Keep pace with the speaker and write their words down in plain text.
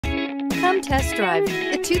Come test drive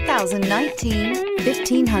the 2019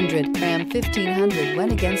 1500. Ram 1500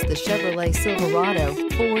 went against the Chevrolet Silverado,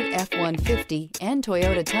 Ford F-150, and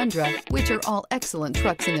Toyota Tundra, which are all excellent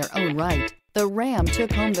trucks in their own right. The Ram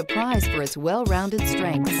took home the prize for its well-rounded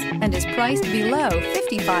strengths and is priced below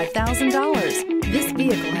 $55,000. This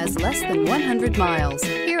vehicle has less than 100 miles.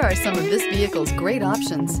 Here are some of this vehicle's great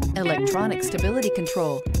options: electronic stability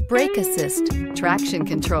control, brake assist, traction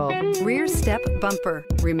control, rear step bumper,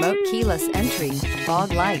 remote keyless entry,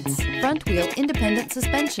 fog lights, front wheel independent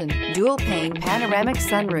suspension, dual pane panoramic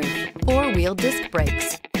sunroof, four-wheel disc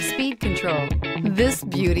brakes, speed control. This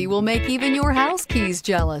beauty will make even your house keys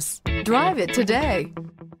jealous. Drive it today.